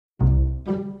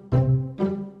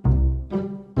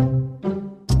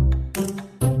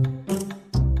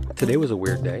Today was a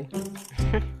weird day.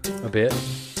 A bit.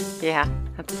 Yeah,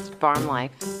 that's farm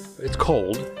life. It's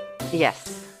cold.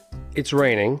 Yes. It's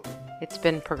raining. It's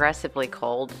been progressively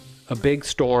cold. A big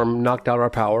storm knocked out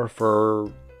our power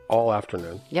for all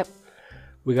afternoon. Yep.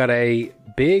 We got a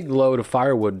big load of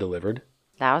firewood delivered.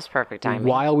 That was perfect timing.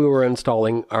 While we were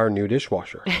installing our new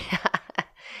dishwasher.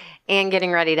 And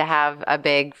getting ready to have a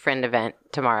big friend event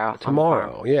tomorrow.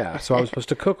 Tomorrow, yeah. So I was supposed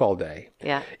to cook all day.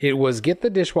 Yeah. It was get the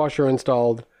dishwasher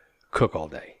installed, cook all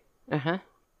day. Uh-huh.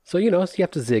 So, you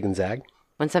have to zig and zag.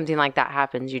 When something like that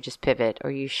happens, you just pivot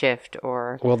or you shift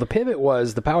or... Well, the pivot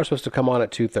was the power's supposed to come on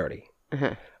at 2:30.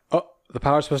 Uh-huh. Oh, the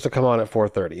power's supposed to come on at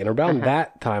 4:30. And around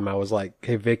that time, I was like,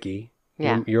 hey, Vicky,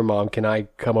 your mom, can I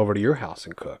come over to your house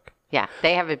and cook? Yeah,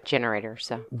 they have a generator,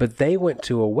 so... But they went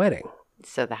to a wedding.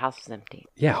 So the house was empty.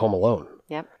 Yeah, home alone.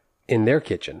 Yep. In their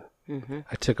kitchen. Mm-hmm.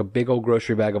 I took a big old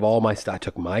grocery bag of all my stuff. I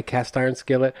took my cast iron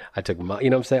skillet. I took my,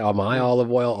 all my olive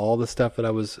oil, all the stuff that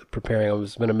I was preparing. I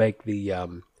was going to make the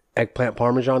eggplant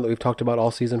parmesan that we've talked about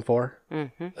all season 4.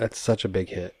 Mm-hmm. That's such a big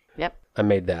hit. Yep. I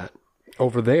made that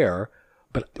over there.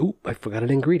 But, I forgot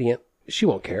an ingredient. She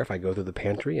won't care if I go through the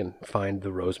pantry and find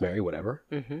the rosemary, whatever.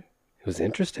 Mm-hmm. It was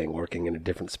interesting working in a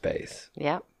different space.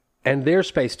 Yep. And their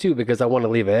space, too, because I want to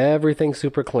leave everything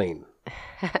super clean.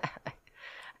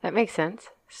 That makes sense.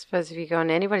 I suppose if you go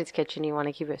into anybody's kitchen, you want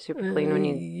to keep it super clean when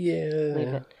you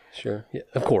leave it. Sure. Yeah,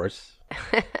 of course.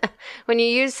 When you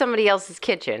use somebody else's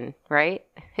kitchen, right?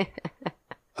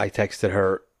 I texted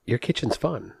her, your kitchen's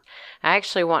fun. I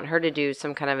actually want her to do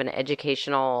some kind of an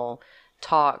educational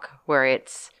talk where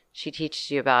she teaches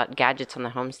you about gadgets on the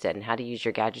homestead and how to use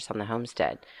your gadgets on the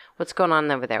homestead. What's going on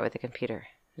over there with the computer?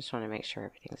 I just want to make sure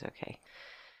everything's okay.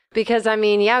 Because,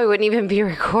 we wouldn't even be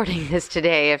recording this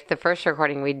today if the first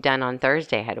recording we'd done on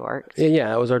Thursday had worked.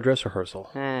 Yeah, it was our dress rehearsal.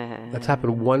 That's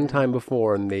happened one time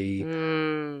before in the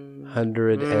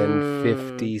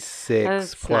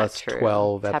 156 plus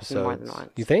 12 it's episodes. More than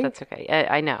once. You think? That's okay.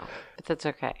 I know, but that's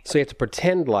okay. So you have to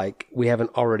pretend like we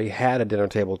haven't already had a dinner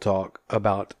table talk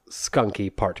about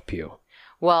Skunky Part Pew.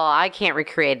 Well, I can't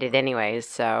recreate it anyways,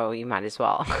 so you might as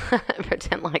well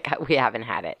pretend like we haven't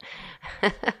had it.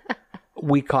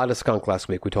 We caught a skunk last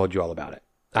week. We told you all about it.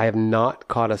 I have not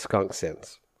caught a skunk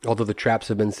since, although the traps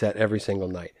have been set every single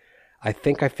night. I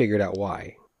think I figured out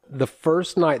why. The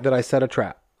first night that I set a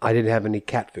trap, I didn't have any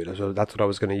cat food, so that's what I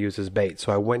was going to use as bait.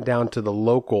 So I went down to the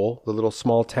little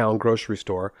small town grocery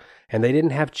store, and they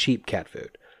didn't have cheap cat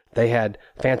food. They had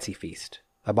Fancy Feast.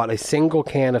 I bought a single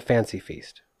can of Fancy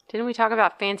Feast. Didn't we talk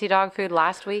about fancy dog food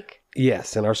last week?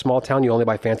 Yes, in our small town, you only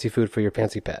buy fancy food for your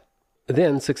fancy pet.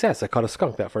 Then, success, I caught a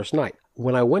skunk that first night.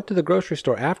 When I went to the grocery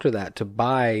store after that to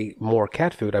buy more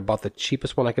cat food, I bought the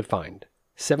cheapest one I could find.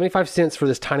 75 cents for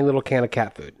this tiny little can of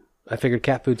cat food. I figured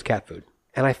cat food's cat food.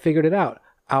 And I figured it out.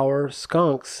 Our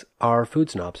skunks are food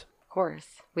snobs. Of course.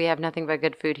 We have nothing but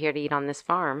good food here to eat on this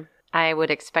farm. I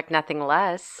would expect nothing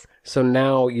less. So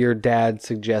now your dad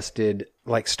suggested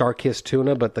like Starkist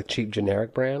tuna, but the cheap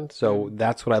generic brand. So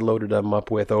that's what I loaded them up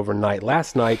with overnight.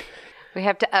 Last night... We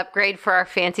have to upgrade for our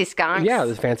fancy skunks. Yeah,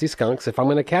 the fancy skunks. If I'm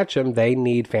going to catch them, they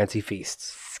need Fancy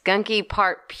Feasts. Skunky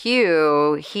Part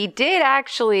Pew, he did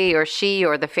actually, or she,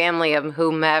 or the family of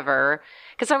whomever,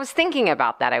 because I was thinking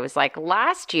about that. I was like,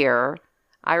 last year,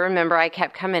 I remember I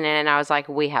kept coming in and I was like,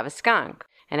 we have a skunk.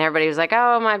 And everybody was like,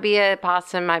 oh, it might be a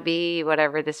possum, might be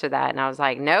whatever, this or that. And I was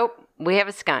like, nope, we have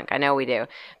a skunk. I know we do.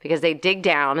 Because they dig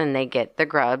down and they get the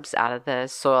grubs out of the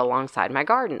soil alongside my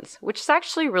gardens, which is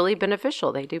actually really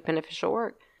beneficial. They do beneficial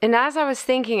work. And as I was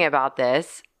thinking about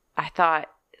this, I thought,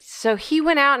 so he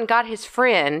went out and got his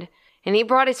friend, and he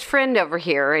brought his friend over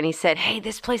here, and he said, hey,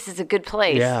 this place is a good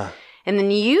place. Yeah. And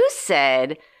then you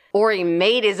said, or he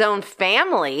made his own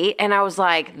family. And I was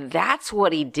like, that's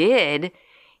what he did.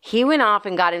 He went off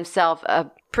and got himself a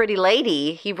pretty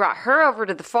lady. He brought her over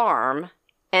to the farm,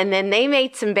 and then they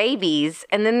made some babies,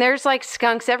 and then there's like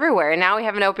skunks everywhere. And now we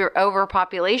have an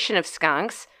overpopulation of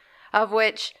skunks, of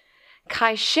which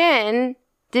Kai Shin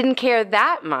didn't care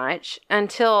that much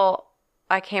until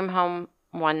I came home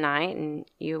one night and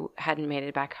you hadn't made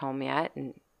it back home yet,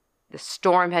 and the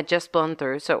storm had just blown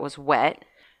through, so it was wet.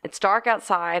 It's dark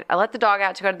outside. I let the dog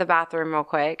out to go to the bathroom real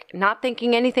quick, not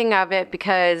thinking anything of it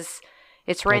because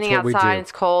it's raining outside.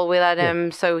 It's cold. We let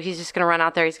him, so he's just going to run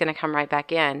out there. He's going to come right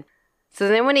back in. So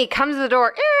then when he comes to the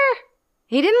door,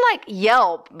 he didn't like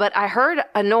yelp, but I heard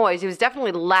a noise. He was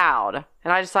definitely loud.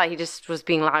 And I just thought he just was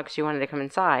being loud because he wanted to come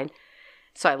inside.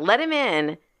 So I let him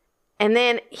in. And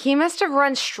then he must have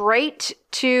run straight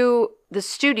to the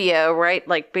studio, right?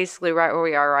 Like basically right where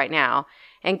we are right now.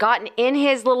 And gotten in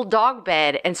his little dog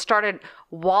bed and started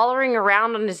wallowing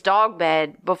around on his dog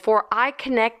bed before I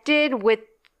connected with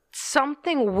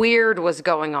something weird was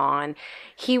going on.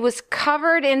 He was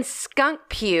covered in skunk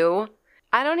poo.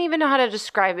 I don't even know how to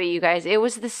describe it, you guys. It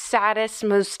was the saddest,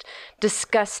 most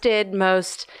disgusted,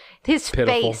 his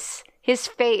Pitiful. face,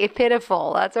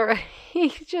 pitiful. That's all right. He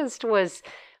just was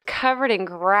covered in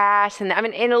grass, and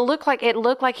it looked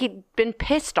like he'd been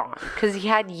pissed on because he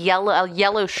had a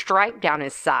yellow stripe down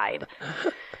his side.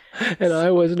 And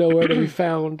I was nowhere to be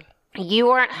found. You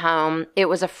weren't home. It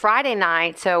was a Friday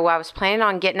night, so I was planning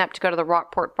on getting up to go to the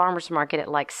Rockport Farmers Market at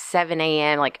like 7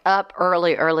 a.m., like up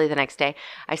early the next day.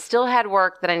 I still had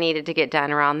work that I needed to get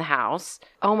done around the house.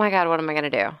 Oh my God, what am I going to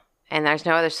do? And there's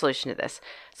no other solution to this.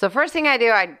 So first thing I do,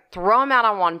 I throw him out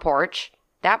on one porch.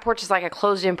 That porch is like a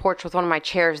closed-in porch with one of my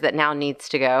chairs that now needs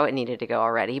to go. It needed to go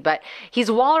already. But he's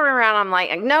wallowing around. I'm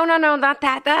like, no, not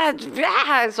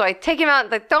that. So I take him out,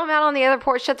 throw him out on the other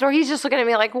porch, shut the door. He's just looking at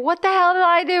me like, what the hell did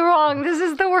I do wrong? This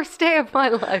is the worst day of my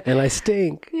life. And I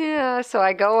stink. Yeah. So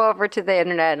I go over to the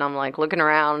internet and I'm like looking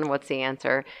around. What's the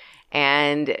answer?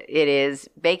 And it is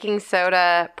baking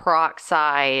soda,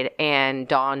 peroxide, and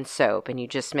Dawn soap. And you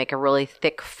just make a really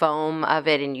thick foam of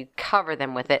it and you cover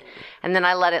them with it. And then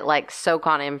I let it like soak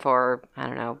on him for, I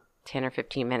don't know, 10 or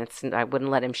 15 minutes. And I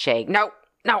wouldn't let him shake. No.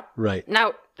 Right.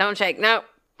 No, don't shake. No.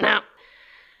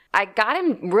 I got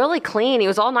him really clean. He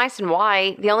was all nice and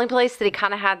white. The only place that he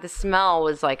kind of had the smell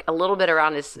was like a little bit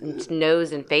around his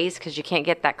nose and face because you can't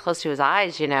get that close to his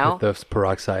eyes, you know? With the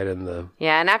peroxide and the...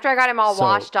 Yeah, and after I got him all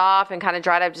washed off and kind of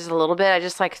dried up just a little bit, I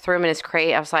just like threw him in his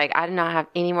crate. I was like, I do not have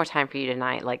any more time for you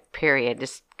tonight, like period.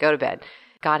 Just go to bed.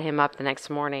 Got him up the next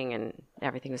morning and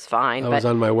everything was fine. I was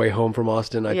on my way home from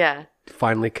Austin. I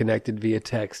finally connected via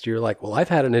text. You're like, well, I've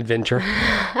had an adventure.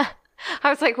 I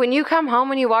was like, when you come home,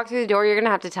 when you walk through the door, you're going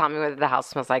to have to tell me whether the house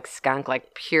smells like skunk,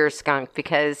 like pure skunk,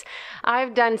 because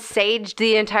I've done saged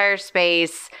the entire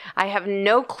space. I have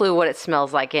no clue what it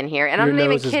smells like in here. And Your I'm not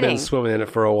even nose has kidding. been swimming in it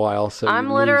for a while. So I'm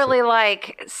literally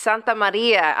like Santa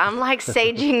Maria. I'm like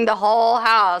saging the whole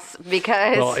house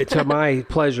because... Well, to my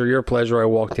pleasure, your pleasure, I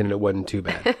walked in and it wasn't too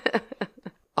bad.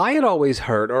 I had always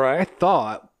heard, or I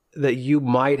thought, that you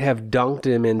might have dunked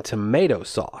him in tomato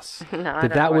sauce. No,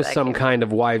 that was some kind of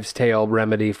wives' tale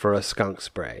remedy for a skunk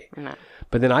spray. No.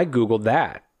 But then I Googled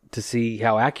that to see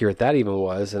how accurate that even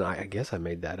was, and I guess I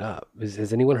made that up.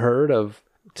 Has anyone heard of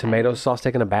tomato sauce,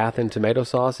 taking a bath in tomato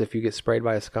sauce if you get sprayed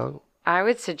by a skunk? I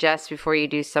would suggest before you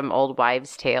do some old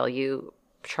wives' tale, you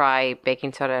try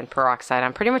baking soda and peroxide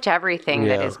on pretty much everything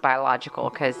that is biological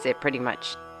because it pretty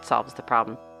much solves the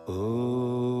problem.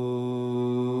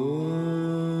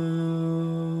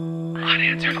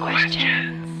 Unanswered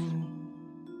questions.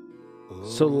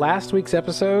 So last week's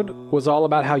episode was all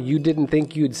about how you didn't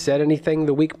think you'd said anything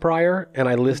the week prior, and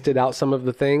I listed out some of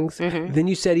the things. Mm-hmm. Then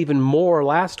you said even more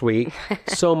last week,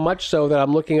 so much so that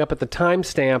I'm looking up at the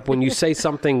timestamp when you say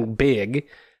something big,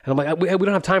 and I'm like, we don't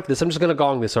have time for this. I'm just going to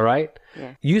gong this, all right?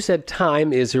 Yeah. You said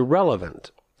time is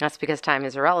irrelevant. That's because time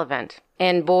is irrelevant.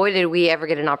 And boy, did we ever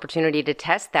get an opportunity to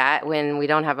test that when we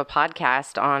don't have a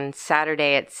podcast on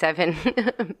Saturday at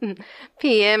 7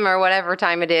 p.m. or whatever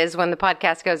time it is when the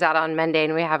podcast goes out on Monday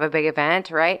and we have a big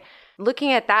event, right?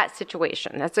 Looking at that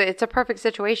situation, it's a perfect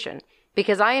situation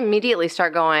because I immediately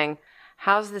start going,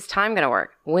 how's this time going to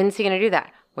work? When's he going to do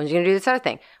that? When's he going to do this other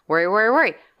thing? Worry.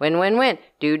 When.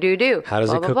 Do. How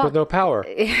does he cook with no power?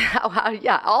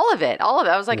 Yeah, all of it.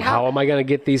 I was like, how am I going to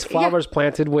get these flowers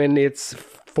planted when it's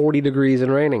 40 degrees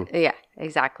and raining? Yeah,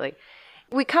 exactly.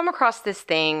 We come across this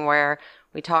thing where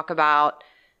we talk about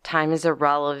time is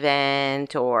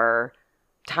irrelevant or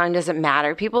time doesn't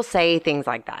matter. People say things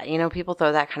like that. You know, people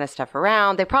throw that kind of stuff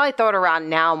around. They probably throw it around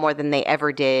now more than they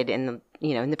ever did in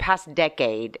the past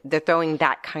decade. They're throwing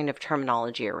that kind of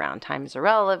terminology around. Time is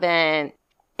irrelevant.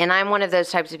 And I'm one of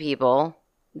those types of people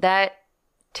that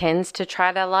tends to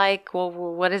try to like, well,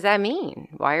 what does that mean?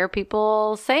 Why are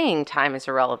people saying time is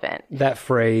irrelevant? That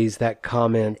phrase, that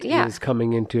comment is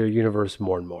coming into your universe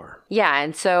more and more. Yeah.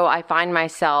 And so I find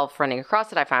myself running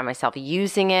across it. I find myself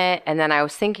using it. And then I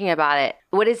was thinking about it.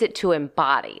 What is it to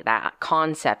embody that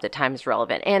concept that time is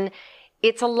relevant? And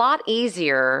it's a lot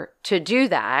easier to do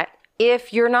that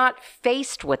if you're not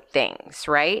faced with things,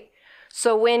 right?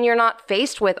 So when you're not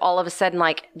faced with all of a sudden,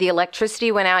 like the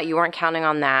electricity went out, you weren't counting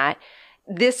on that.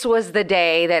 This was the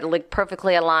day that like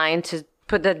perfectly aligned to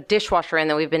put the dishwasher in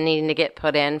that we've been needing to get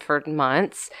put in for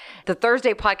months. The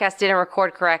Thursday podcast didn't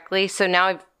record correctly. So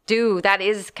now that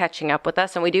is catching up with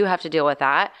us and we do have to deal with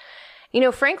that. You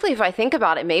know, frankly, if I think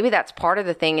about it, maybe that's part of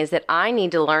the thing is that I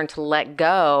need to learn to let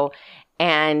go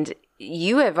and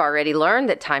you have already learned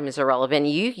that time is irrelevant.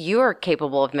 You are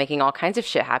capable of making all kinds of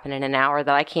shit happen in an hour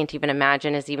that I can't even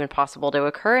imagine is even possible to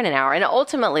occur in an hour. And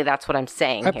ultimately, that's what I'm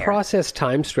saying I here. process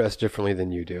time stress differently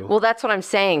than you do. Well, that's what I'm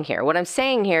saying here. What I'm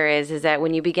saying here is that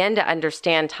when you begin to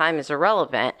understand time is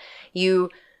irrelevant, you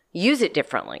use it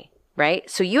differently, right?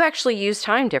 So you actually use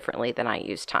time differently than I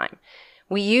use time.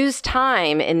 We use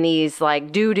time in these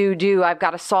like, do. I've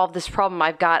got to solve this problem.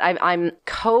 I'm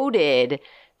coded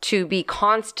to be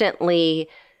constantly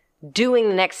doing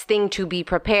the next thing to be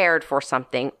prepared for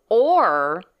something.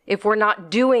 Or if we're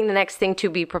not doing the next thing to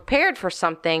be prepared for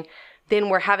something, then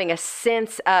we're having a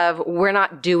sense of we're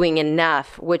not doing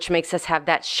enough, which makes us have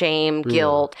that shame,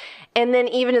 guilt. And then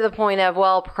even to the point of,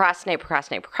 well, procrastinate.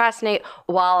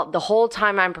 While the whole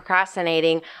time I'm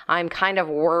procrastinating, I'm kind of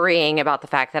worrying about the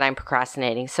fact that I'm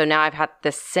procrastinating. So now I've had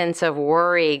this sense of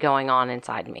worry going on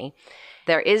inside me.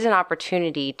 There is an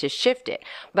opportunity to shift it.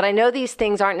 But I know these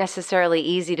things aren't necessarily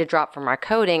easy to drop from our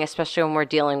coding, especially when we're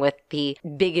dealing with the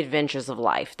big adventures of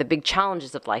life, the big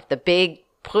challenges of life, the big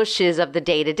pushes of the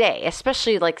day to day,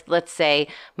 especially like, let's say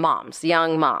moms,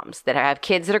 young moms that have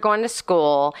kids that are going to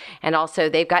school. And also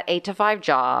they've got 8 to 5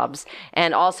 jobs.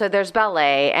 And also there's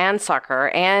ballet and soccer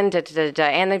and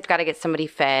and they've got to get somebody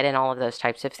fed and all of those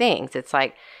types of things. It's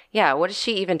like, yeah, what is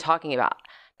she even talking about?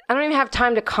 I don't even have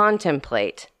time to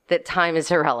contemplate that time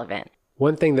is irrelevant.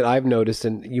 One thing that I've noticed,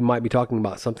 and you might be talking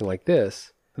about something like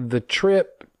this, the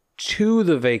trip to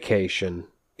the vacation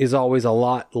is always a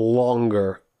lot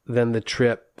longer than the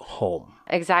trip home.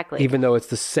 Exactly. Even though it's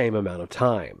the same amount of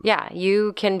time. Yeah,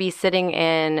 you can be sitting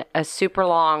in a super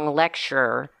long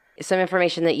lecture, some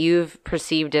information that you've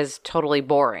perceived as totally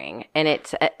boring. And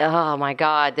it's, oh my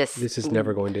God, this is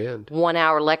never going to end. 1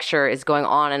 hour lecture is going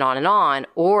on and on and on.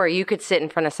 Or you could sit in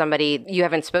front of somebody you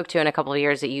haven't spoke to in a couple of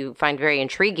years that you find very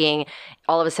intriguing.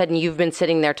 All of a sudden you've been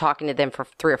sitting there talking to them for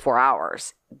 3 or 4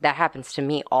 hours. That happens to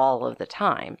me all of the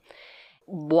time.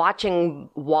 Watching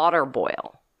water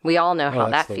boil. We all know how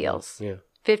that feels. Yeah.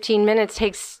 15 minutes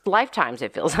takes lifetimes,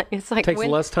 it feels like. It's like it takes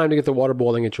less time to get the water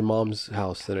boiling at your mom's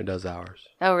house than it does ours.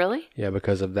 Oh, really? Yeah,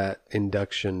 because of that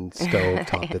induction stove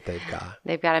top that they've got.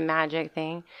 They've got a magic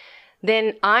thing.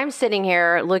 Then I'm sitting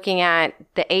here looking at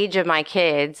the age of my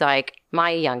kids, like my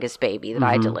youngest baby that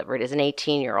I delivered is an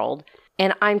 18-year-old.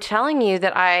 And I'm telling you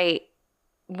that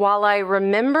while I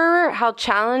remember how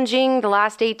challenging the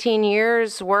last 18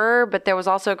 years were, but there was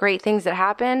also great things that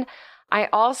happened, I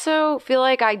also feel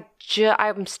like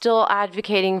I'm still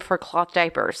advocating for cloth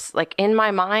diapers. Like in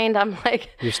my mind, I'm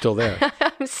like... You're still there.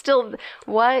 I'm still...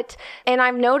 What? And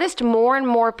I've noticed more and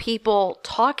more people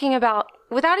talking about,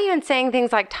 without even saying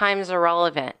things like time is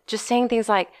irrelevant, just saying things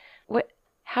like, "What?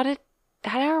 How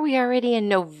are we already in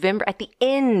November, at the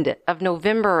end of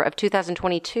November of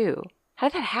 2022? How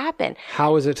did that happen?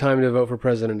 How is it time to vote for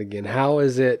president again? How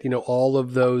is it, all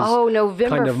of those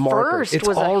November kind of markers? 1st It's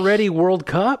already World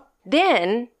Cup?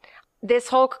 Then this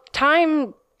whole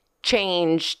time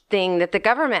change thing that the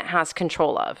government has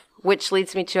control of, which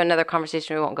leads me to another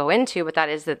conversation we won't go into, but that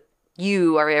is that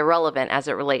you are irrelevant as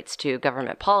it relates to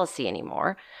government policy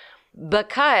anymore.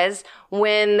 Because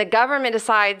when the government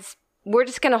decides we're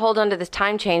just going to hold on to this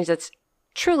time change that's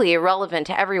truly irrelevant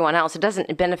to everyone else, it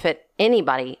doesn't benefit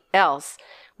anybody else,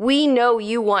 we know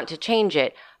you want to change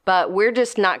it, but we're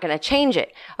just not going to change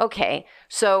it. Okay,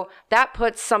 so that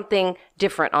puts something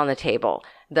different on the table.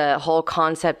 The whole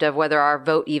concept of whether our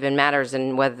vote even matters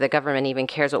and whether the government even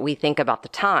cares what we think about the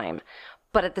time.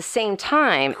 But at the same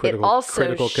time, it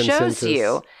also shows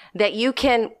you that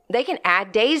they can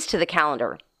add days to the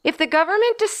calendar. If the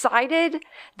government decided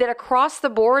that across the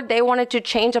board they wanted to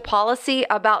change a policy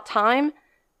about time,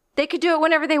 they could do it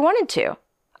whenever they wanted to.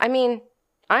 I mean,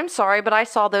 I'm sorry, but I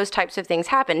saw those types of things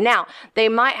happen. Now, they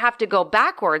might have to go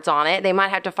backwards on it. They might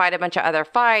have to fight a bunch of other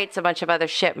fights. A bunch of other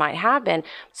shit might happen.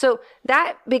 So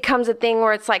that becomes a thing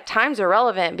where it's like time's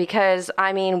irrelevant because,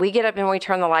 we get up and we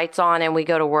turn the lights on and we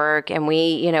go to work and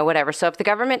we, whatever. So if the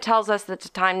government tells us that the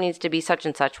time needs to be such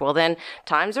and such, well, then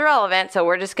time's irrelevant. So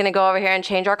we're just going to go over here and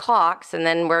change our clocks and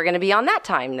then we're going to be on that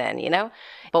time then,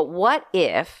 But what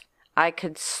if I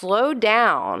could slow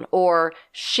down or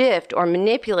shift or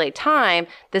manipulate time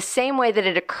the same way that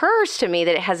it occurs to me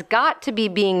that it has got to be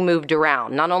being moved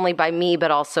around, not only by me,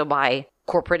 but also by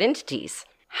corporate entities?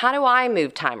 How do I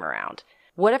move time around?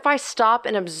 What if I stop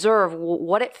and observe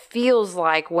what it feels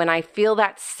like when I feel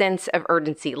that sense of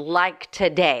urgency, like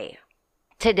today?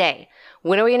 Today,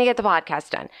 when are we going to get the podcast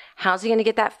done? How's he going to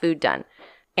get that food done?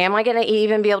 Am I going to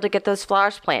even be able to get those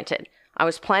flowers planted? I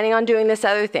was planning on doing this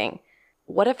other thing.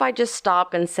 What if I just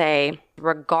stop and say,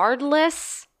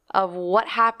 regardless of what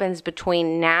happens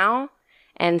between now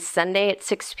and Sunday at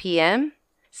 6 p.m.,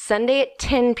 Sunday at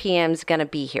 10 p.m. is going to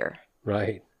be here.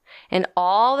 Right. And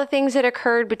all the things that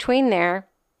occurred between there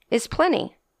is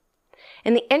plenty.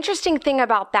 And the interesting thing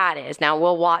about that is, now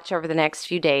we'll watch over the next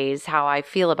few days how I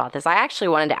feel about this. I actually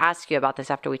wanted to ask you about this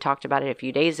after we talked about it a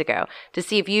few days ago to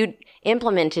see if you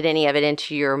implemented any of it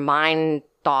into your mind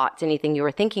thoughts, anything you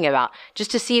were thinking about,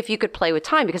 just to see if you could play with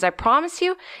time. Because I promise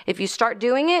you, if you start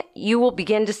doing it, you will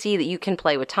begin to see that you can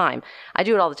play with time. I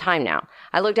do it all the time now.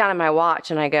 I look down at my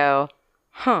watch and I go,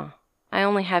 I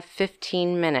only have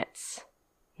 15 minutes.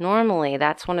 Normally,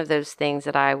 that's one of those things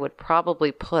that I would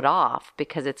probably put off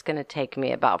because it's going to take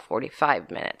me about 45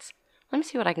 minutes. Let me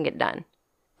see what I can get done.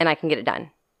 And I can get it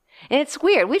done. And it's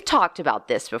weird. We've talked about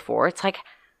this before. It's like,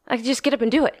 I can just get up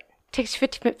and do it. It takes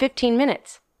 15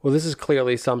 minutes. Well, this is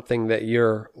clearly something that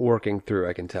you're working through,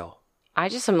 I can tell. I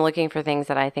just am looking for things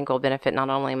that I think will benefit not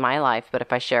only my life, but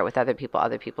if I share it with other people,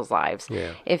 other people's lives.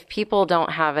 Yeah. If people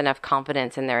don't have enough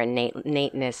confidence in their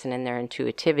innateness and in their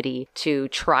intuitivity to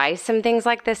try some things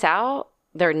like this out,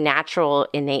 their natural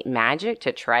innate magic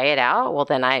to try it out, well,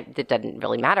 then it doesn't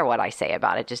really matter what I say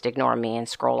about it. Just ignore me and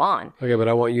scroll on. Okay, but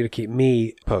I want you to keep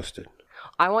me posted.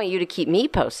 I want you to keep me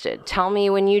posted. Tell me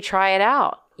when you try it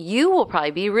out. You will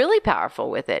probably be really powerful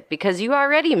with it because you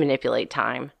already manipulate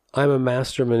time. I'm a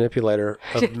master manipulator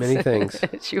of many things.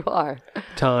 Yes, you are.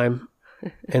 Time.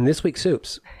 And this week,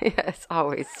 soups. Yes,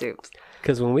 always soups.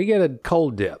 Because when we get a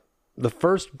cold dip, the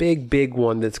first big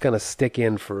one that's going to stick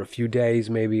in for a few days,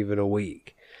 maybe even a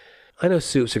week, I know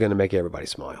soups are going to make everybody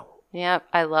smile. Yep,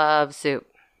 I love soup.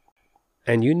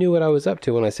 And you knew what I was up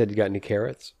to when I said you got any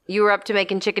carrots. You were up to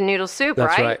making chicken noodle soup,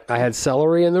 That's right? right. I had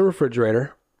celery in the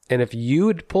refrigerator. And if you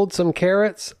had pulled some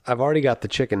carrots, I've already got the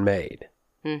chicken made.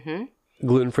 Mm-hmm.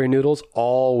 Gluten-free noodles,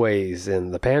 always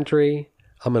in the pantry.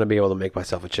 I'm going to be able to make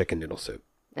myself a chicken noodle soup.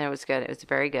 And it was good. It was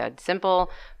very good. Simple,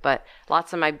 but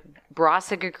lots of my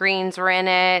brassica greens were in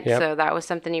it. Yep. So that was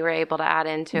something you were able to add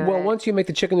into it. Well, once you make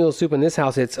the chicken noodle soup in this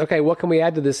house, it's, okay, what can we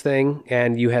add to this thing?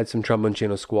 And you had some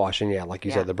tromboncino squash and, like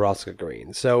you said, the brassica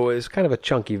greens. So it's kind of a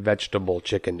chunky vegetable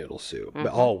chicken noodle soup, but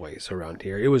always around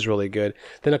here. It was really good.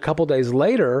 Then a couple days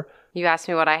later... You asked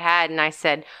me what I had, and I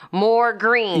said, more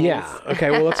greens. Yeah. Okay,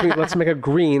 well, let's make a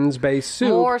greens-based soup.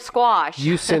 More squash.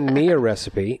 You send me a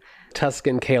recipe,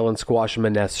 Tuscan kale and squash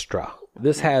minestra.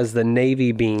 This has the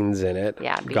navy beans in it.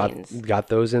 Yeah, beans. Got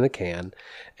those in the can.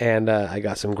 And I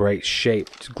got some great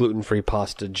shaped gluten-free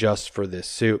pasta just for this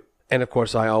soup. And, of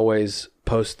course, I always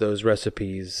post those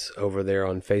recipes over there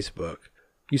on Facebook.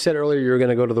 You said earlier you were going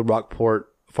to go to the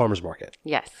Rockport Farmers Market.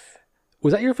 Yes.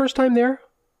 Was that your first time there?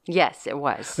 Yes, it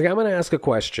was. Okay, I'm going to ask a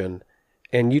question,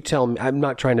 and you tell me. I'm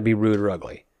not trying to be rude or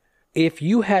ugly. If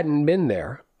you hadn't been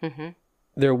there,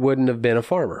 there wouldn't have been a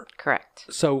farmer. Correct.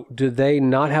 So do they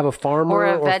not have a farmer Or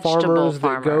a vegetable farmers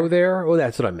farmer. that go there? Oh,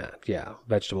 that's what I meant. Yeah,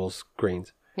 vegetables,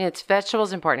 greens. Yeah, it's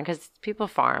vegetables important because people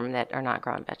farm that are not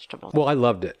growing vegetables. Well, I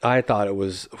loved it. I thought it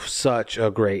was such a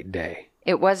great day.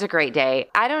 It was a great day.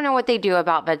 I don't know what they do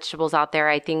about vegetables out there.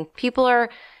 I think people are,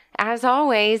 as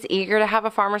always, eager to have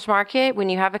a farmer's market. When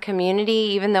you have a community,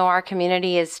 even though our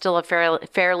community is still a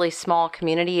fairly small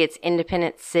community, it's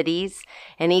independent cities,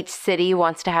 and each city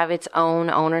wants to have its own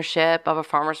ownership of a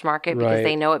farmer's market because Right.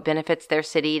 they know it benefits their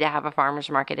city to have a farmer's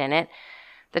market in it.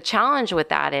 The challenge with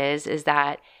that is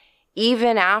that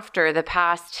even after the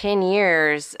past 10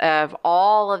 years of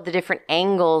all of the different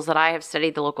angles that I have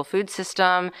studied the local food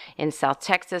system in South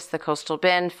Texas, the Coastal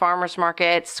Bend, farmers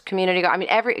markets, community, I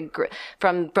mean,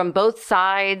 from both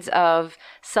sides of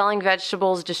selling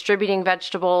vegetables, distributing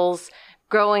vegetables,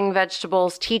 growing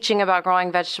vegetables, teaching about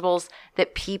growing vegetables,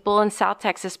 that people in South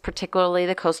Texas, particularly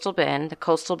the Coastal Bend,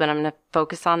 I'm going to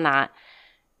focus on that,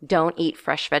 don't eat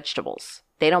fresh vegetables.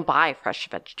 They don't buy fresh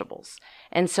vegetables.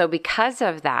 And so because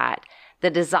of that,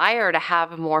 the desire to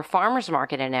have a more farmers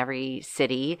market in every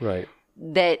city Right.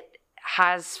 that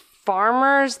has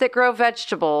farmers that grow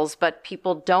vegetables, but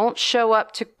people don't show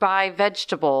up to buy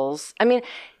vegetables. I mean,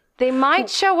 they might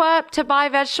show up to buy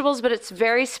vegetables, but it's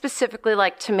very specifically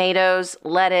like tomatoes,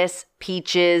 lettuce,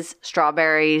 peaches,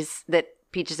 strawberries, that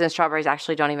peaches and strawberries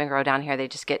actually don't even grow down here. They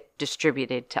just get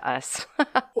distributed to us.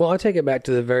 Well, I'll take it back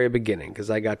to the very beginning because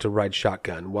I got to ride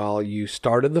shotgun while you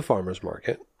started the farmer's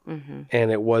market. Mm-hmm.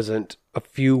 And it wasn't a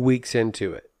few weeks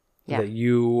into it that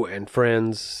you and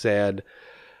friends said,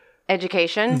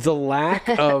 Education. the lack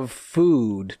of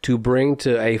food to bring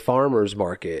to a farmer's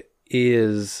market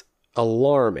is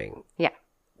alarming. Yeah.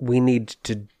 We need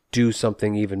to do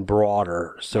something even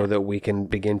broader so that we can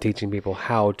begin teaching people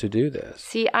how to do this.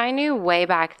 See, I knew way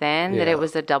back then that Yeah. it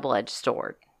was a double-edged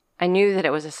sword. I knew that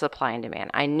it was a supply and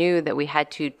demand. I knew that we had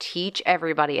to teach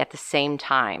everybody at the same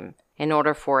time in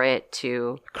order for it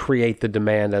to create the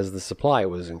demand as the supply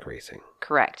was increasing.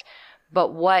 correct.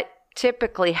 But what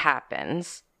typically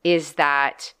happens is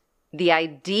that the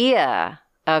idea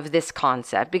of this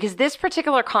concept, because this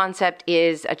particular concept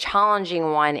is a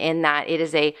challenging one in that it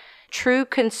is a true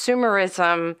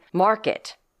consumerism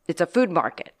market. It's a food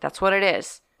market. That's what it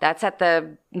is. That's at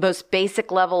the most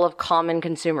basic level of common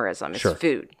consumerism. It's Sure.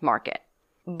 food market.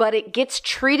 But it gets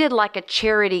treated like a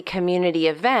charity community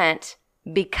event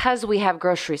because we have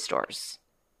grocery stores.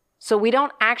 So we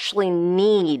don't actually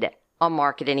need a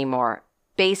market anymore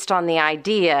based on the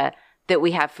idea that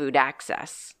we have food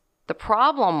access. The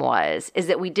problem is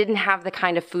that we didn't have the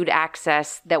kind of food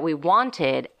access that we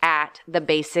wanted at the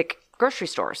basic grocery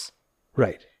stores.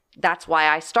 Right. That's why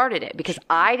I started it, because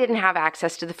I didn't have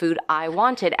access to the food I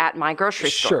wanted at my grocery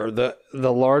store. Sure.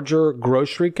 The larger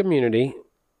grocery community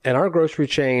and our grocery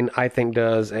chain, I think,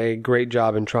 does a great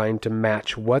job in trying to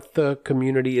match what the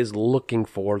community is looking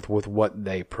for with what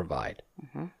they provide.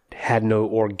 Mm-hmm. Had no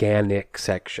organic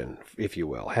section, if you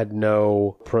will, had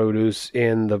no produce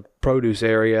in the produce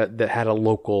area that had a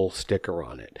local sticker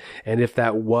on it. And if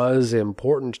that was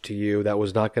important to you, that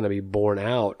was not going to be borne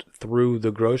out through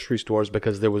the grocery stores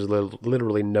because there was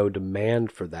literally no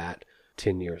demand for that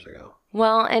 10 years ago.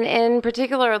 Well, and in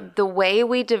particular, the way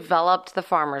we developed the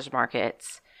farmers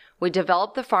markets, we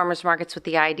developed the farmers markets with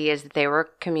the ideas that they were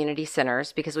community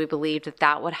centers because we believed that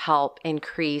that would help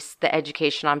increase the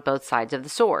education on both sides of the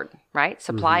sword, right?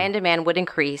 Supply and demand would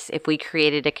increase if we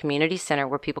created a community center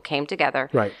where people came together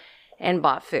Right. and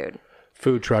bought food.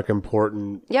 Food truck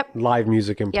important. Yep. Live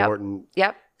music important.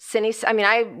 Yep.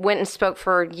 I went and spoke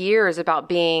for years about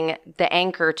being the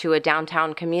anchor to a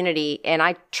downtown community. And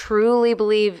I truly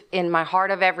believe in my heart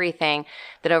of everything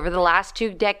that over the last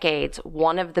 2 decades,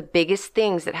 one of the biggest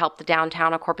things that helped the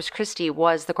downtown of Corpus Christi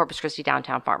was the Corpus Christi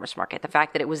Downtown Farmers Market. The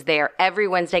fact that it was there every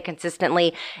Wednesday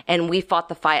consistently, and we fought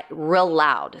the fight real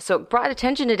loud. So it brought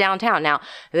attention to downtown. Now,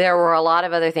 there were a lot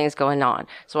of other things going on.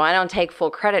 So I don't take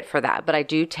full credit for that, but I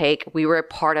do we were a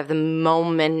part of the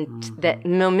momentum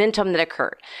that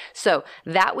occurred. So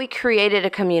that we created a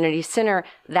community center,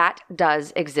 that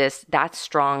does exist. That's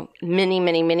strong. Many,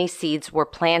 many, many seeds were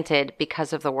planted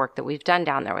because of the work that we've done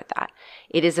down there with that.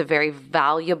 It is a very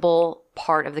valuable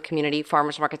part of the community.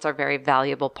 Farmers markets are very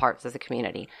valuable parts of the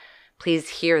community. Please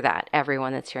hear that,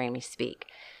 everyone that's hearing me speak.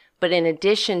 But in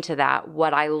addition to that,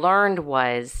 what I learned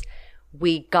was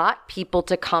we got people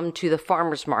to come to the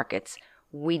farmers markets.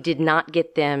 We did not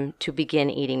get them to begin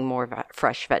eating more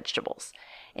fresh vegetables.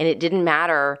 And it didn't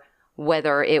matter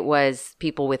whether it was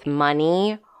people with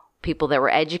money, people that were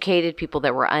educated, people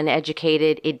that were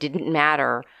uneducated. It didn't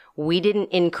matter. We didn't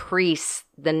increase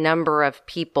the number of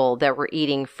people that were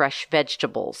eating fresh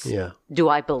vegetables, do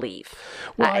I believe.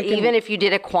 Well, even if you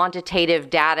did a quantitative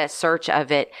data search of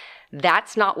it,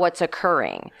 that's not what's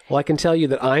occurring. Well, I can tell you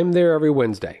that I'm there every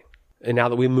Wednesday. And now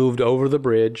that we moved over the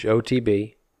bridge,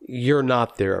 OTB, you're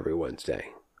not there every Wednesday.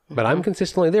 But I'm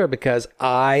consistently there because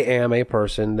I am a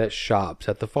person that shops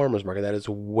at the farmer's market. That is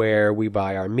where we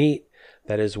buy our meat.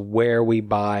 That is where we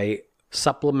buy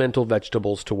supplemental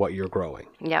vegetables to what you're growing.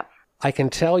 Yep. I can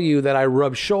tell you that I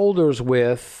rub shoulders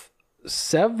with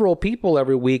several people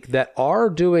every week that are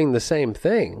doing the same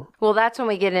thing. Well, that's when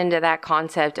we get into that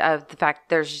concept of the fact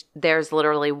there's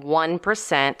literally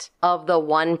 1% of the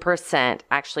 1%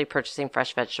 actually purchasing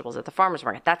fresh vegetables at the farmer's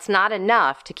market. That's not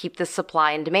enough to keep the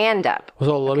supply and demand up.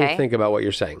 So let me think about what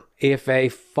you're saying. If a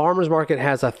farmer's market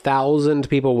has 1,000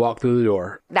 people walk through the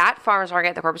door. That farmer's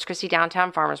market, the Corpus Christi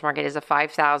Downtown Farmer's Market, is a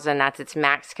 5,000. That's its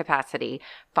max capacity.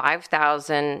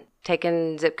 5,000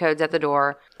 taking zip codes at the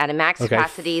door. At a max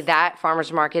capacity, that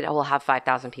farmer's market will have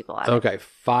 5,000 people at it. Okay,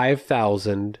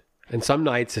 5,000. And some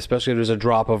nights, especially if there's a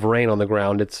drop of rain on the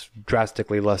ground, it's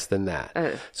drastically less than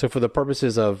that. So for the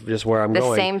purposes of just where I'm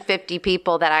going. The same 50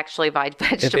 people that actually buy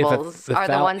vegetables are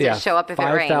the ones that show up if it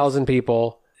rains. 5,000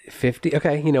 people. 50.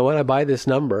 Okay, you know what? I buy this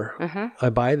number.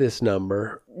 I buy this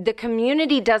number. The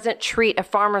community doesn't treat a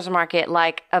farmer's market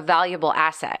like a valuable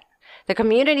asset. The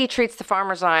community treats the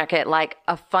farmer's market like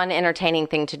a fun, entertaining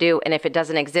thing to do. And if it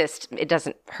doesn't exist, it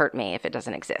doesn't hurt me if it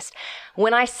doesn't exist.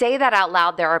 When I say that out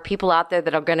loud, there are people out there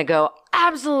that are going to go,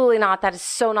 absolutely not. That is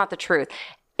so not the truth.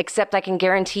 Except I can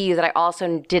guarantee you that I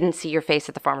also didn't see your face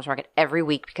at the farmer's market every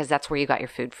week because that's where you got your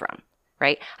food from,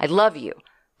 right? I love you,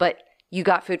 but you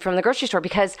got food from the grocery store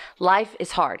because life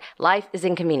is hard. Life is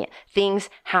inconvenient. Things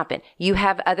happen. You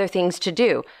have other things to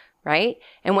do. right?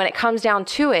 And when it comes down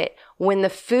to it, when the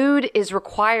food is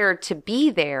required to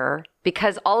be there,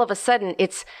 because all of a sudden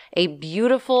it's a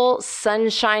beautiful,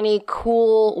 sunshiny,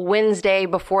 cool Wednesday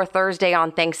before Thursday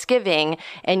on Thanksgiving,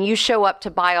 and you show up to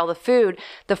buy all the food,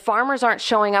 the farmers aren't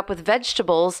showing up with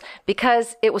vegetables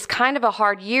because it was kind of a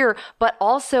hard year, but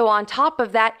also on top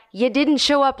of that, you didn't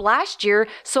show up last year,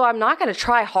 so I'm not going to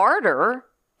try harder.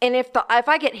 And if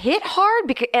I get hit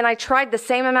hard and I tried the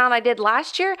same amount I did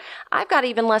last year, I've got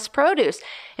even less produce.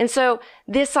 And so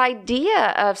this idea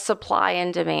of supply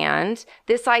and demand,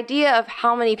 this idea of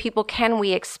how many people can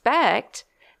we expect,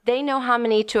 they know how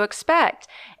many to expect.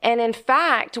 And in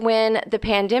fact, when the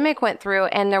pandemic went through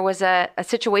and there was a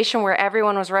situation where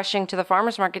everyone was rushing to the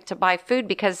farmer's market to buy food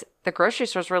because the grocery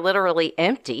stores were literally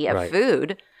empty of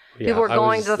food, people were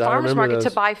going to the farmer's market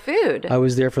to buy food. I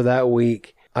was there for that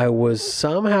week. I was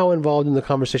somehow involved in the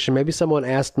conversation. Maybe someone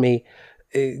asked me,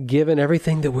 given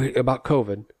everything that about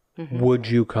COVID, would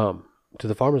you come to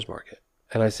the farmer's market?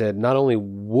 And I said, not only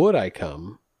would I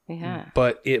come,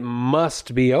 but it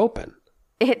must be open.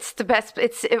 It's the best.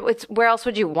 It's where else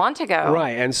would you want to go?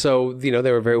 Right. And so, they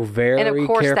were very, very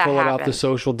careful about the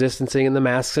social distancing and the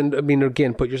masks. And I mean,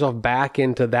 again, put yourself back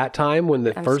into that time when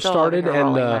it first started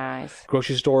and the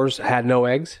grocery stores had no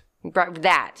eggs.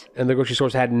 That. And the grocery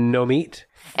stores had no meat.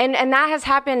 And that has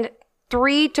happened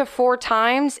 3 to 4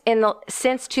 times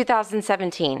since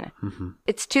 2017.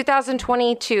 It's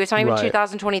 2022. It's not even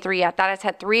 2023 yet. That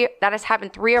has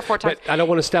happened 3 or 4 times. But I don't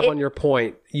want to step on your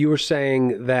point. You were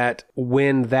saying that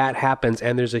when that happens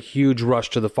and there's a huge rush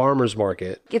to the farmer's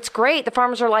market, it's great. The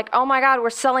farmers are like, "Oh my God,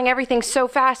 we're selling everything so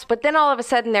fast." But then all of a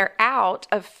sudden they're out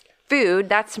of food.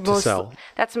 That's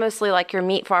mostly like your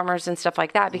meat farmers and stuff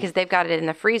like that because they've got it in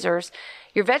the freezers.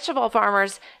 Your vegetable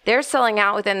farmers, they're selling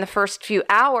out within the first few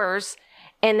hours,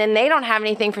 and then they don't have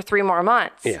anything for 3 more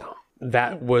months. Yeah.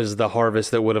 That was the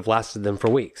harvest that would have lasted them for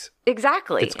weeks.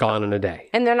 Exactly. It's gone in a day.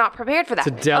 And they're not prepared for that.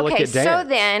 It's a delicate dance. So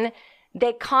then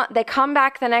they come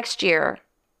back the next year,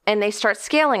 and they start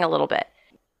scaling a little bit.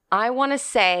 I want to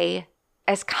say,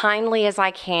 as kindly as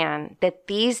I can, that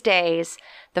these days,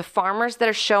 the farmers that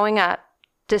are showing up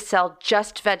to sell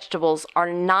just vegetables are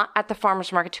not at the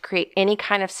farmer's market to create any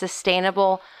kind of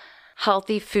sustainable,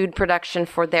 healthy food production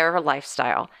for their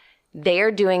lifestyle. They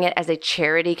are doing it as a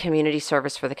charity community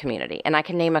service for the community. And I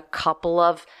can name a couple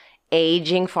of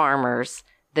aging farmers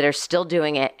that are still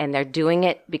doing it, and they're doing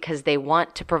it because they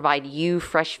want to provide you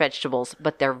fresh vegetables,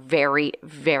 but they're very,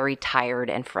 very tired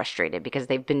and frustrated because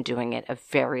they've been doing it a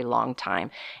very long time,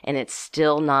 and it's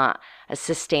still not a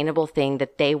sustainable thing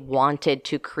that they wanted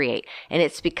to create. And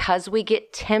it's because we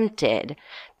get tempted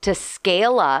to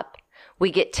scale up. We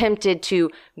get tempted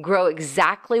to grow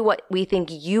exactly what we think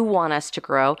you want us to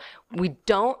grow. We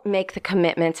don't make the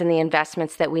commitments and the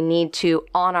investments that we need to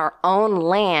on our own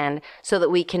land so that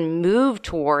we can move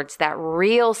towards that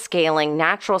real scaling,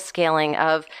 natural scaling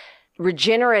of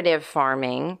regenerative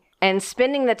farming and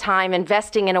spending the time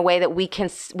investing in a way that we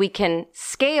can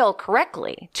scale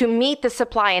correctly to meet the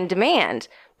supply and demand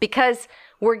because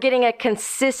we're getting a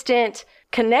consistent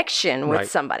connection with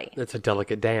somebody. It's a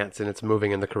delicate dance and it's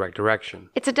moving in the correct direction.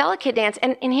 It's a delicate dance.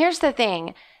 And here's the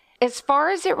thing. As far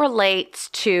as it relates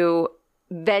to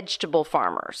vegetable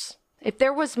farmers, if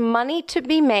there was money to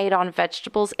be made on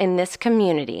vegetables in this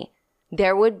community,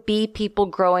 there would be people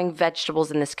growing vegetables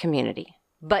in this community.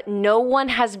 But no one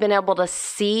has been able to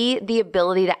see the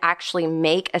ability to actually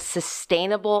make a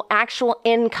sustainable actual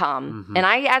income. And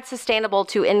I add sustainable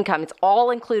to income. It's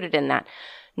all included in that.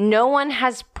 No one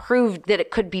has proved that it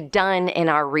could be done in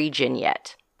our region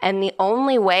yet. And the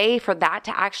only way for that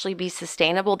to actually be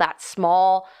sustainable, that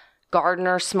small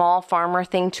gardener, small farmer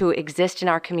thing to exist in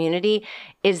our community,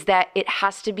 is that it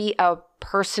has to be a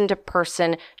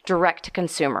person-to-person,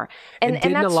 direct-to-consumer. And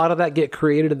didn't a lot of that get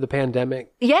created in the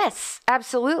pandemic? Yes,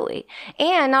 absolutely.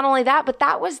 And not only that, but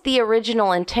that was the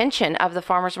original intention of the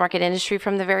farmers market industry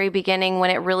from the very beginning when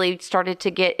it really started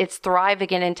to get its thrive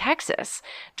again in Texas.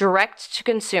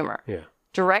 Direct-to-consumer. Yeah.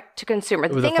 Direct-to-consumer.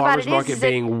 The thing about it is farmers market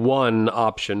being one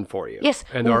option for you. Yes.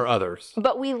 And there are others.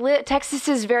 But Texas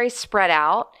is very spread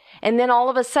out. And then all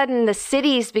of a sudden, the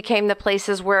cities became the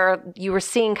places where you were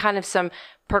seeing kind of some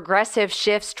progressive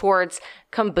shifts towards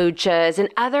kombuchas and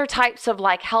other types of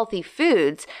like healthy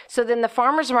foods. So then the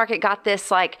farmers market got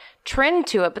this like trend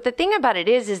to it. But the thing about it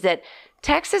is that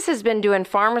Texas has been doing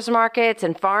farmers markets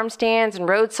and farm stands and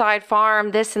roadside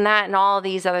farm, this and that, and all of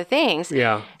these other things.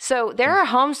 Yeah. So there are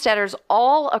homesteaders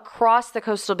all across the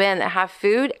coastal bend that have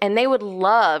food, and they would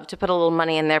love to put a little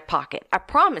money in their pocket. I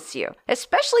promise you,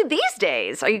 especially these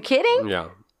days. Are you kidding? Yeah.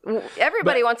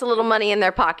 Everybody wants a little money in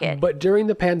their pocket. But during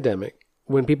the pandemic,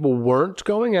 when people weren't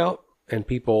going out and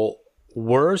people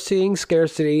were seeing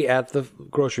scarcity at the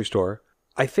grocery store,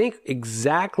 I think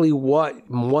exactly what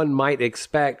one might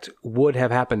expect would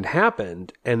have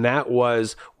happened. And that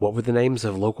was, what were the names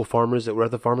of local farmers that were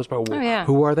at the farmers market? Oh, yeah.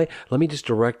 Who are they? Let me just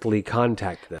directly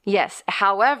contact them. Yes.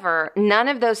 However, none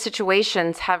of those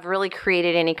situations have really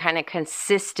created any kind of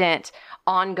consistent,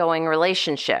 ongoing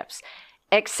relationships,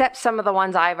 except some of the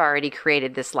ones I've already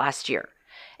created this last year.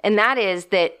 And that is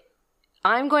that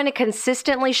I'm going to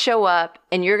consistently show up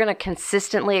and you're going to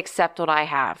consistently accept what I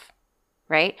have.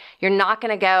 Right? You're not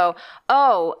going to go,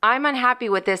 oh, I'm unhappy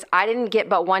with this. I didn't get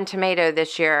but one tomato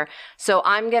this year, so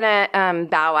I'm going to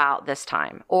bow out this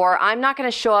time. Or I'm not going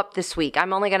to show up this week.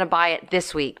 I'm only going to buy it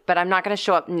this week, but I'm not going to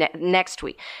show up next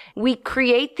week. We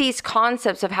create these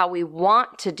concepts of how we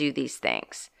want to do these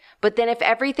things. But then if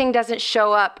everything doesn't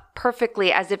show up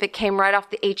perfectly as if it came right off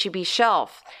the H-E-B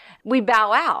shelf, we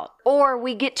bow out, or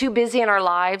we get too busy in our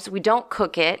lives. We don't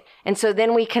cook it. And so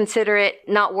then we consider it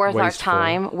not worth our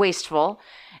time, wasteful.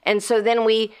 And so then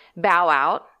we bow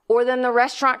out, or then the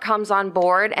restaurant comes on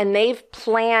board and they've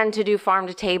planned to do farm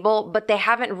to table, but they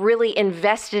haven't really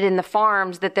invested in the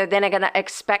farms that they're then going to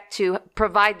expect to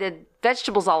provide the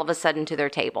vegetables all of a sudden to their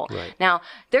table. Right. Now,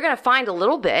 they're going to find a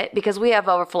little bit because we have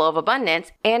overflow of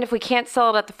abundance. And if we can't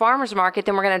sell it at the farmer's market,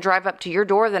 then we're going to drive up to your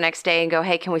door the next day and go,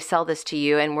 hey, can we sell this to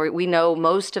you? And we know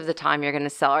most of the time you're going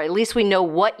to sell, or at least we know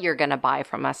what you're going to buy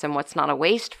from us and what's not a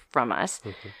waste from us.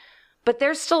 Mm-hmm. But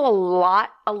there's still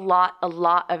a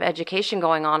lot of education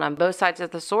going on both sides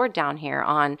of the sword down here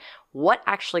on what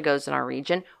actually goes in our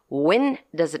region. When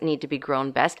does it need to be grown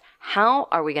best? How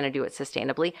are we going to do it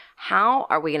sustainably? How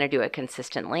are we going to do it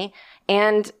consistently?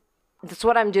 And that's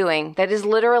what I'm doing. That is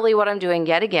literally what I'm doing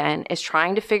yet again, is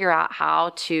trying to figure out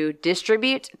how to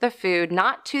distribute the food,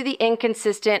 not to the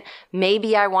inconsistent,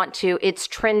 maybe I want to, it's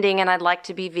trending and I'd like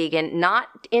to be vegan,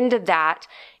 not into that,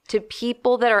 to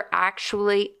people that are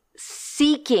actually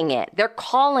seeking it. They're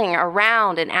calling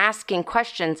around and asking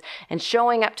questions and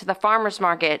showing up to the farmers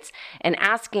markets and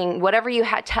asking whatever you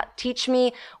had. Teach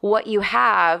me what you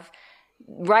have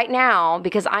right now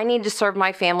because I need to serve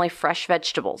my family fresh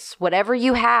vegetables, whatever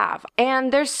you have.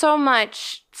 And there's so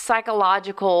much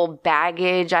psychological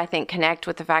baggage, I think, connect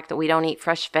with the fact that we don't eat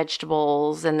fresh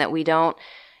vegetables and that we don't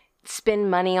spend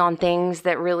money on things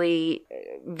that really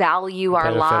value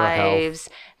our lives,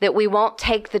 that we won't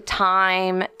take the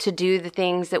time to do the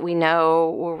things that we know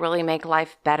will really make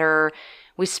life better.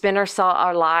 We spend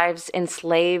our lives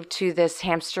enslaved to this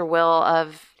hamster wheel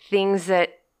of things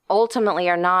that ultimately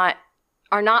are not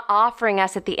offering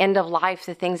us at the end of life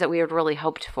the things that we had really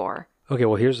hoped for. Okay,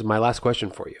 well, here's my last question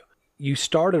for you. You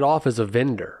started off as a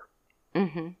vendor.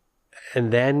 Mm-hmm.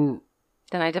 And then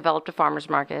I developed a farmer's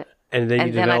market. And then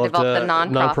you developed a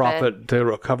nonprofit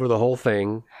to cover the whole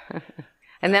thing.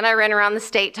 And then I ran around the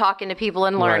state talking to people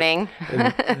and learning.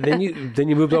 Right. And then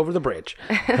you moved over the bridge.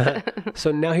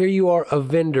 So now here you are, a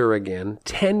vendor again,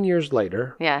 10 years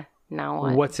later. Yeah. Now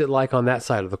what? What's it like on that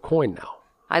side of the coin now?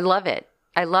 I love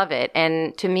it.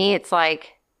 And to me, it's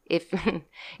like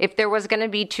if there was going to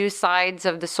be two sides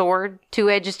of the sword, two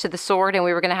edges to the sword, and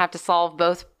we were going to have to solve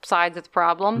both sides of the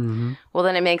problem, well,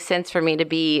 then it makes sense for me to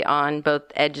be on both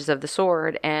edges of the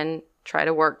sword and try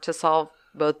to work to solve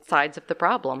both sides of the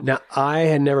problem. Now, I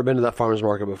had never been to that farmer's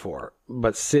market before,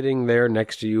 but sitting there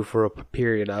next to you for a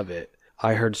period of it,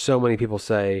 I heard so many people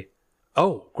say,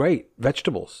 oh, great,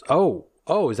 vegetables. Oh,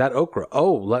 is that okra?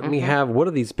 Oh, let me have, what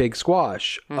are these big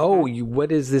squash? Oh,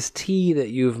 what is this tea that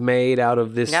you've made out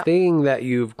of this thing that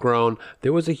you've grown?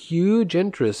 There was a huge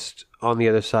interest on the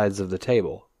other sides of the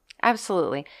table.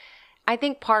 Absolutely. I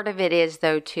think part of it is,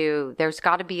 though, too, there's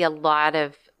got to be a lot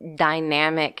of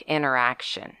dynamic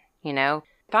interaction, you know?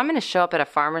 If I'm going to show up at a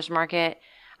farmer's market,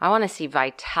 I want to see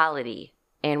vitality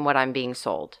in what I'm being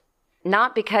sold.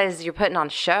 Not because you're putting on a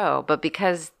show, but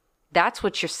because that's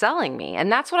what you're selling me. And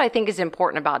that's what I think is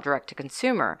important about direct to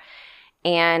consumer.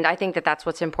 And I think that that's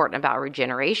what's important about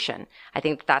regeneration. I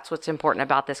think that's what's important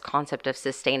about this concept of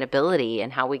sustainability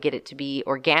and how we get it to be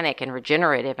organic and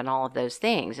regenerative and all of those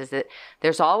things, is that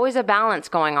there's always a balance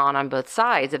going on both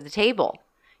sides of the table.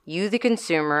 You, the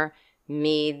consumer,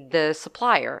 me, the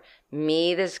supplier.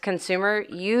 Me, the consumer,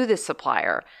 you, the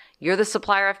supplier. You're the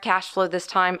supplier of cash flow this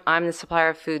time. I'm the supplier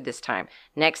of food this time.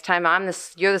 Next time,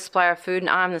 you're the supplier of food and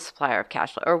I'm the supplier of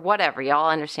cash flow, or whatever.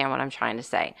 Y'all understand what I'm trying to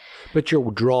say. But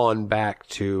you're drawn back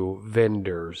to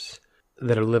vendors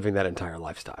that are living that entire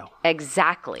lifestyle.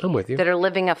 Exactly. I'm with you. That are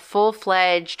living a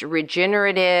full-fledged,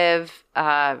 regenerative,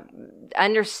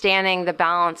 understanding the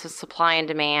balance of supply and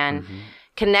demand,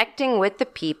 connecting with the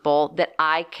people that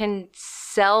I can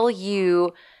sell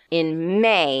you in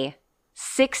May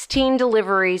 16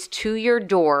 deliveries to your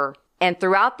door And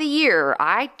throughout the year,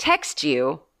 I text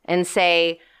you and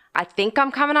say, I think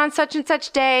I'm coming on such and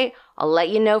such day. I'll let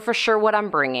you know for sure what I'm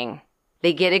bringing.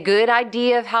 They get a good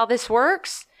idea of how this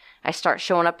works. I start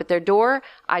showing up at their door.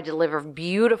 I deliver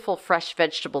beautiful fresh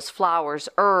vegetables, flowers,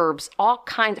 herbs, all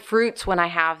kinds of fruits when I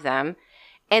have them.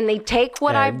 And they take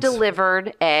what I've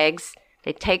delivered, eggs.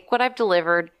 They take what I've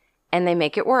delivered and they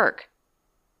make it work.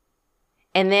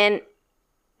 And then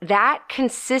that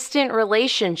consistent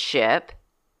relationship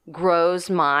grows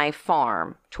my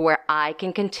farm to where I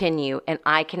can continue and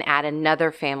I can add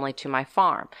another family to my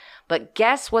farm. But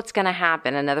guess what's going to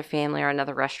happen? Another family or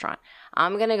another restaurant.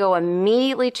 I'm going to go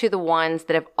immediately to the ones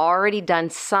that have already done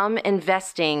some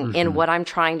investing in what I'm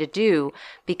trying to do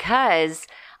because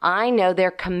I know they're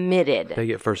committed. They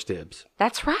get first dibs.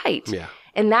 That's right. Yeah.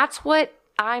 And that's what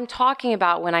I'm talking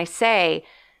about when I say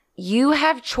you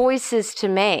have choices to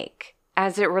make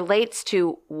as it relates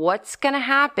to what's going to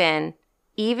happen,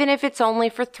 even if it's only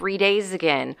for 3 days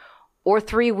again, or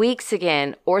 3 weeks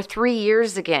again, or 3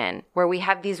 years again, where we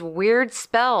have these weird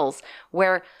spells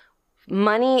where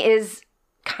money is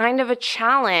kind of a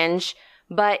challenge,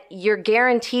 but you're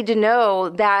guaranteed to know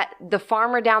that the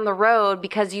farmer down the road,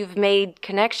 because you've made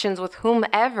connections with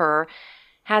whomever,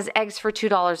 has eggs for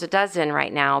 $2 a dozen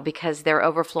right now because they're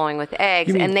overflowing with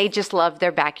eggs and they just love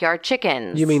their backyard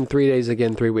chickens. You mean 3 days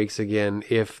again, 3 weeks again,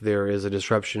 if there is a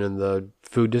disruption in the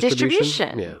food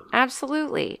distribution? Yeah.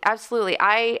 Absolutely. Absolutely.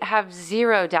 I have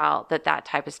zero doubt that that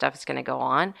type of stuff is going to go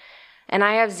on. And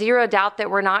I have zero doubt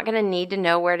that we're not going to need to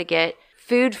know where to get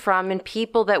food from and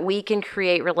people that we can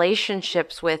create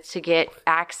relationships with to get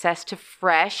access to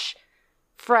fresh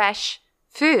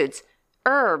foods,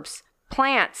 herbs,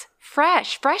 plants,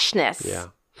 freshness,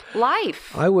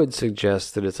 life. I would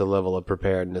suggest that it's a level of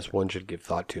preparedness one should give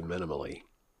thought to minimally.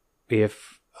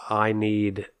 If I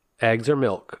need eggs or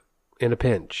milk in a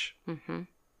pinch,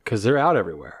 because they're out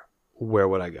everywhere, where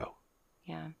would I go?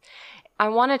 Yeah. I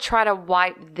want to try to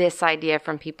wipe this idea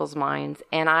from people's minds,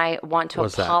 and I want to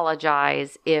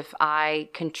apologize if I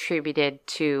contributed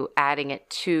to adding it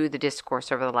to the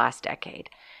discourse over the last decade.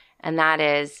 And that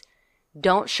is,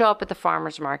 don't show up at the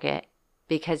farmer's market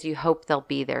because you hope they'll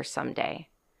be there someday.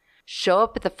 Show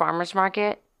up at the farmer's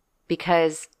market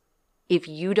because if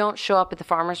you don't show up at the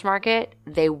farmer's market,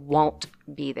 they won't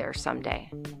be there someday.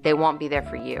 They won't be there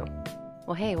for you.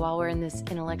 Well, hey, while we're in this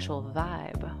intellectual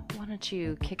vibe, why don't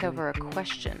you kick over a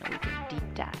question that we can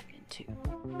deep dive into?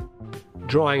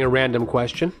 Drawing a random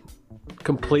question,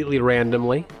 completely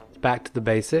randomly. Back to the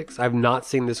basics. I've not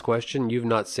seen this question. You've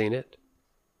not seen it.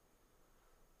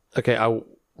 Okay, I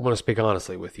want to speak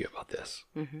honestly with you about this.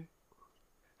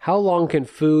 How long can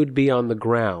food be on the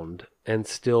ground and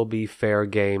still be fair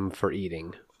game for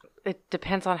eating? It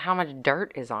depends on how much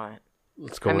dirt is on it.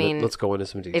 Let's go into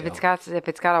some detail. If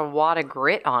it's got a wad of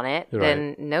grit on it,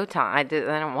 then no time. I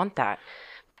don't want that.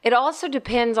 It also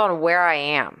depends on where I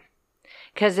am.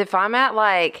 Because if I'm at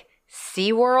like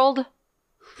SeaWorld,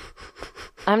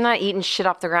 I'm not eating shit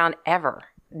off the ground ever.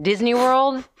 Disney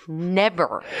World,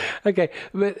 never. Okay,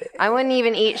 but I wouldn't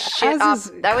even eat shit off.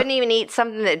 I wouldn't even eat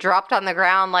something that dropped on the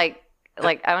ground. Like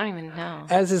I don't even know.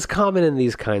 As is common in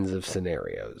these kinds of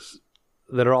scenarios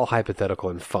that are all hypothetical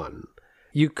and fun,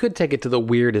 you could take it to the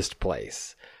weirdest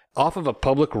place. Off of a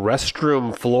public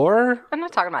restroom floor? I'm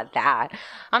not talking about that.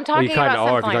 I'm talking you kind about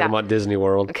of are if something you're like talking about Disney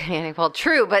World. Okay, well,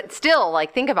 true, but still,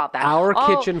 like, think about that. Our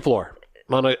kitchen floor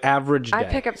on an average day. I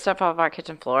pick up stuff off our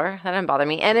kitchen floor. That doesn't bother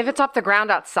me. And if it's off the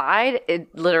ground outside,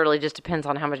 it literally just depends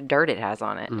on how much dirt it has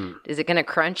on it. Is it going to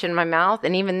crunch in my mouth?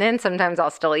 And even then, sometimes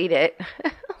I'll still eat it.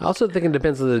 I also think it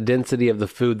depends on the density of the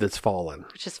food that's fallen.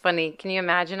 Which is funny. Can you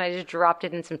imagine? I just dropped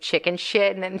it in some chicken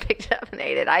shit and then picked it up and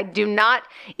ate it. I do not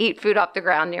eat food off the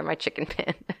ground near my chicken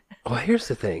pen. Well, here's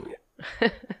the thing.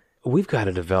 We've got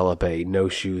to develop a no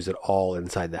shoes at all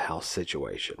inside the house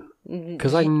situation.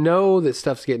 Because I know that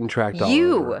stuff's getting tracked all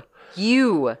over.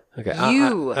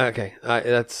 Okay.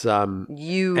 That's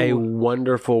a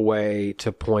wonderful way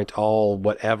to point all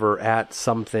whatever at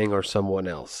something or someone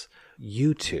else.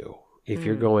 You two, if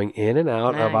you're going in and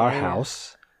out of our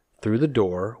house through the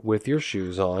door with your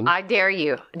shoes on. I dare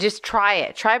you. Just try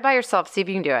it. Try it by yourself. See if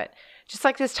you can do it. Just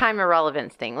like this time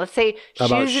irrelevance thing. Let's say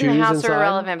shoes in the house are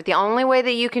irrelevant, but the only way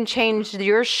that you can change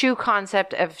your shoe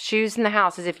concept of shoes in the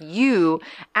house is if you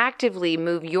actively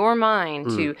move your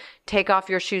mind to take off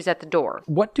your shoes at the door.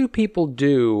 What do people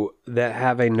do that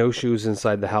have a no shoes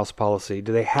inside the house policy?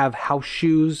 Do they have house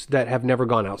shoes that have never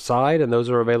gone outside and those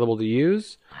are available to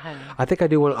use? I think I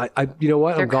do want. You know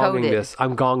what? I'm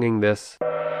gonging this.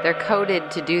 They're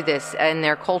coded to do this in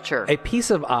their culture. A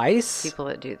piece of ice. People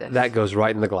that do this. That goes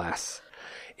right in the glass.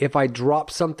 If I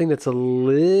drop something that's a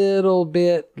little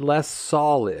bit less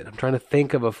solid, I'm trying to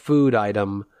think of a food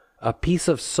item, a piece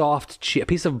of soft cheese, a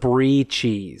piece of brie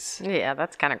cheese. Yeah,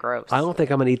 that's kind of gross. I don't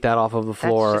think I'm going to eat that off of the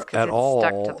floor just 'cause at it's all.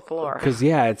 stuck to the floor. Because,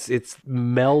 yeah, it's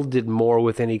melded more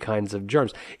with any kinds of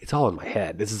germs. It's all in my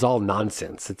head. This is all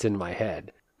nonsense. It's in my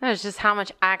head. No, it's just how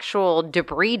much actual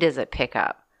debris does it pick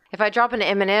up? If I drop an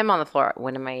M&M on the floor,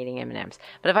 when am I eating M&Ms?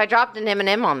 But if I dropped an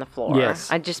M&M on the floor, Yes.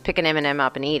 I'd just pick an M&M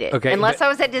up and eat it. Okay, Unless but- I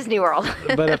was at Disney World.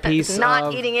 But a piece Not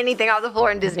of... eating anything off the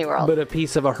floor in Disney World. But a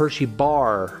piece of a Hershey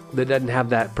bar that doesn't have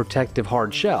that protective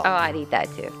hard shell. Oh, I'd eat that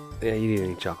too. Yeah, you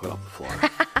didn't eat chocolate off the floor.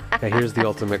 Okay, here's the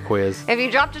ultimate quiz. If you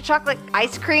dropped a chocolate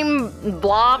ice cream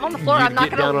blob on the floor, You'd I'm not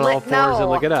get going down to on all fours and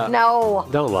look it up. No.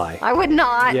 Don't lie. I would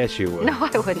not. Yes, you would. No,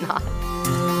 I would not.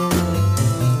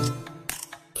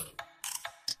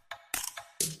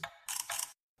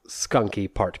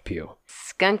 Skunky part pew.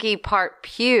 Skunky part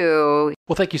pew.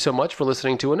 Well, thank you so much for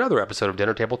listening to another episode of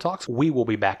Dinner Table Talks. We will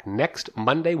be back next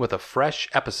Monday with a fresh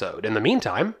episode. In the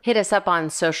meantime, Hit us up on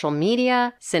social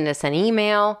media, send us an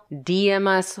email, DM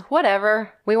us,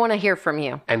 whatever. We want to hear from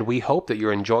you. and we hope that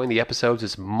you're enjoying the episodes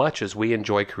as much as we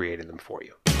enjoy creating them for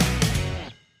you.